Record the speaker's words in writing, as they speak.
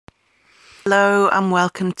Hello and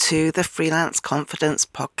welcome to the Freelance Confidence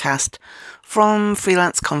podcast from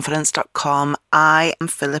freelanceconfidence.com. I am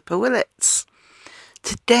Philippa Willits.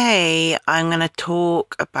 Today I'm going to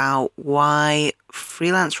talk about why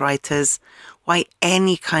freelance writers, why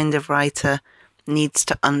any kind of writer needs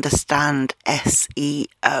to understand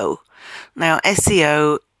SEO. Now,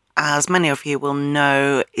 SEO, as many of you will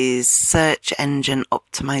know, is search engine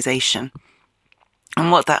optimization. And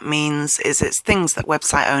what that means is it's things that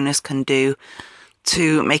website owners can do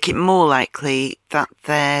to make it more likely that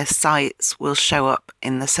their sites will show up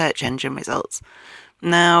in the search engine results.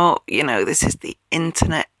 Now, this is the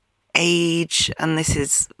internet age, and this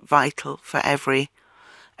is vital for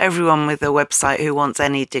everyone with a website who wants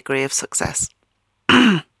any degree of success.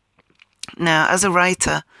 Now, as a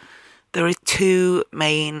writer, there are two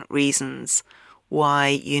main reasons why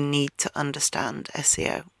you need to understand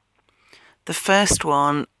SEO. The first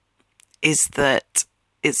one is that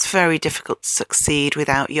it's very difficult to succeed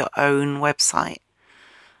without your own website.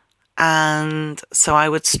 And so I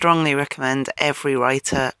would strongly recommend every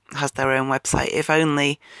writer has their own website, if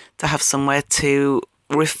only to have somewhere to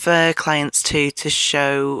refer clients to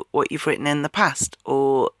show what you've written in the past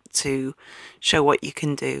or to show what you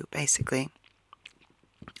can do, basically.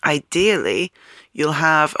 Ideally, you'll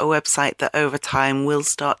have a website that over time will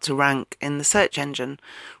start to rank in the search engine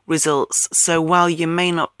results. So while you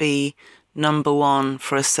may not be number one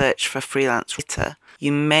for a search for freelance writer,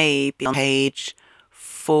 you may be on page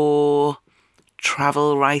for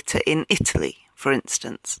travel writer in Italy, for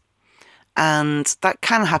instance. And that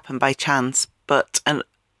can happen by chance, but a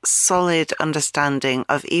solid understanding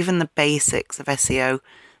of even the basics of SEO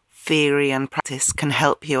theory and practice can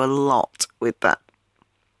help you a lot with that.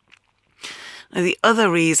 Now, the other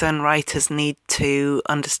reason writers need to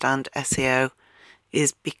understand SEO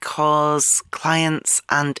is because clients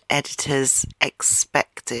and editors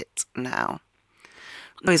expect it now.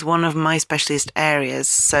 It's one of my specialist areas,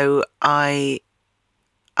 so I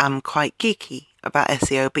am quite geeky about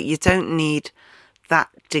SEO, but you don't need that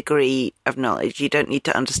degree of knowledge. You don't need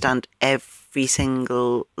to understand every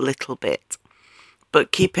single little bit.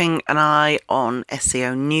 But keeping an eye on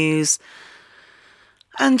SEO news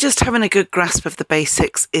and just having a good grasp of the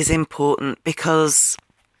basics is important, because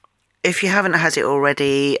if you haven't had it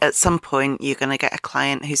already, at some point you're going to get a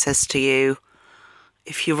client who says to you,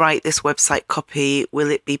 if you write this website copy,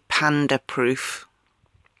 will it be panda proof?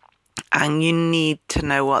 And you need to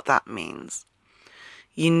know what that means.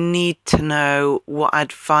 You need to know what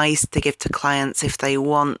advice to give to clients if they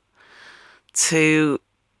want to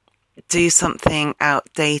do something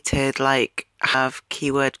outdated, like have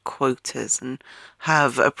keyword quotas and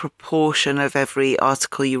have a proportion of every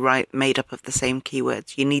article you write made up of the same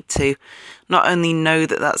keywords. You need to not only know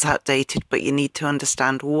that that's outdated, but you need to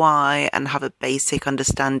understand why and have a basic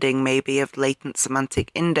understanding maybe of latent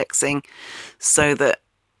semantic indexing so that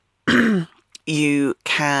you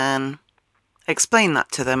can explain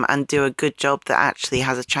that to them and do a good job that actually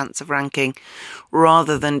has a chance of ranking,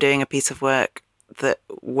 rather than doing a piece of work that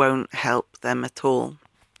won't help them at all.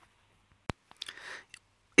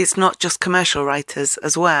 It's not just commercial writers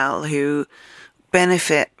as well who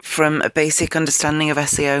benefit from a basic understanding of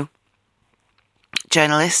SEO.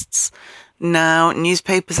 Journalists. Now,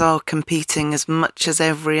 newspapers are competing as much as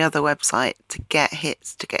every other website to get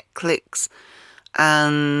hits, to get clicks,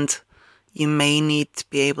 and you may need to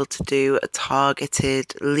be able to do a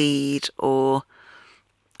targeted lead or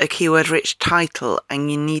a keyword-rich title, and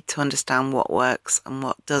you need to understand what works and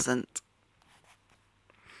what doesn't.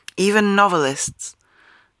 Even novelists,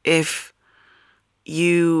 if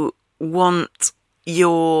you want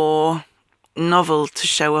your novel to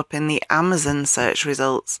show up in the Amazon search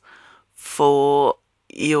results for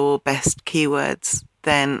your best keywords,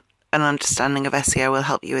 then an understanding of SEO will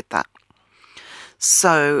help you with that.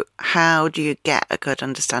 So how do you get a good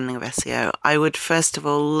understanding of SEO? I would first of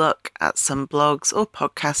all look at some blogs or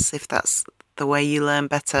podcasts if that's the way you learn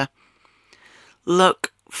better.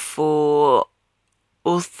 Look for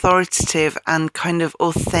authoritative and kind of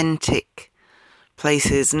authentic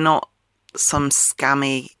places, not some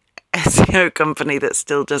scammy SEO company that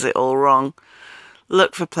still does it all wrong.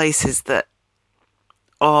 Look for places that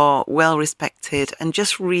are well respected and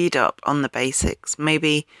just read up on the basics.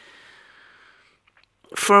 Maybe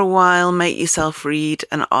for a while, make yourself read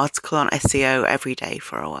an article on SEO every day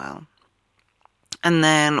for a while. And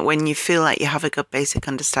then when you feel like you have a good basic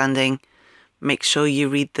understanding, make sure you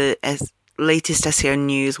read the latest SEO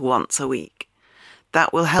news once a week.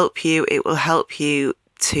 That will help you. It will help you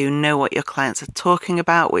to know what your clients are talking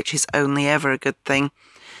about, which is only ever a good thing.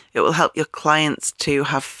 It will help your clients to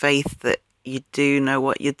have faith that you do know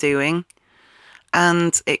what you're doing.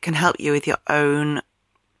 and it can help you with your own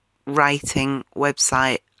writing,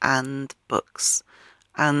 website and books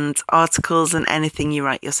and articles and anything you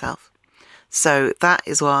write yourself. So that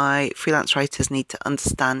is why freelance writers need to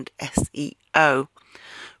understand SEO.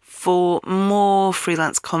 For more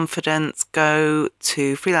freelance confidence, go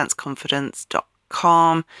to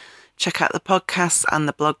freelanceconfidence.com. Check out the podcast and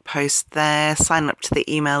the blog post there. Sign up to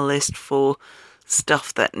the email list for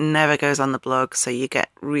stuff that never goes on the blog, so you get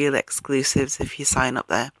real exclusives if you sign up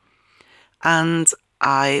there. And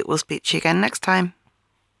I will speak to you again next time.